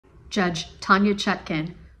Judge Tanya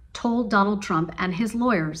Chutkan told Donald Trump and his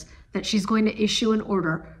lawyers that she's going to issue an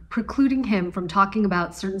order precluding him from talking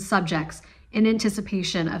about certain subjects in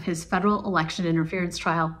anticipation of his federal election interference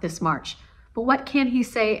trial this March. But what can he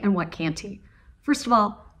say and what can't he? First of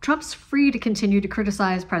all, Trump's free to continue to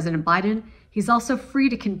criticize President Biden. He's also free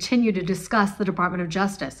to continue to discuss the Department of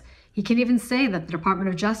Justice. He can even say that the Department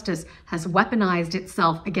of Justice has weaponized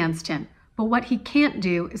itself against him. But what he can't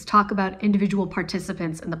do is talk about individual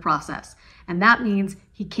participants in the process. And that means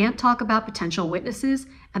he can't talk about potential witnesses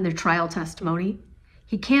and their trial testimony.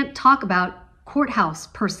 He can't talk about courthouse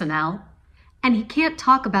personnel. And he can't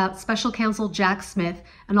talk about Special Counsel Jack Smith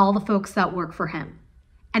and all the folks that work for him.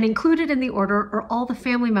 And included in the order are all the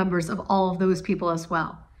family members of all of those people as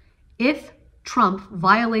well. If Trump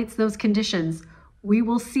violates those conditions, we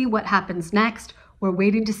will see what happens next. We're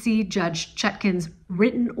waiting to see Judge Chutkan's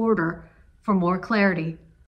written order for more clarity.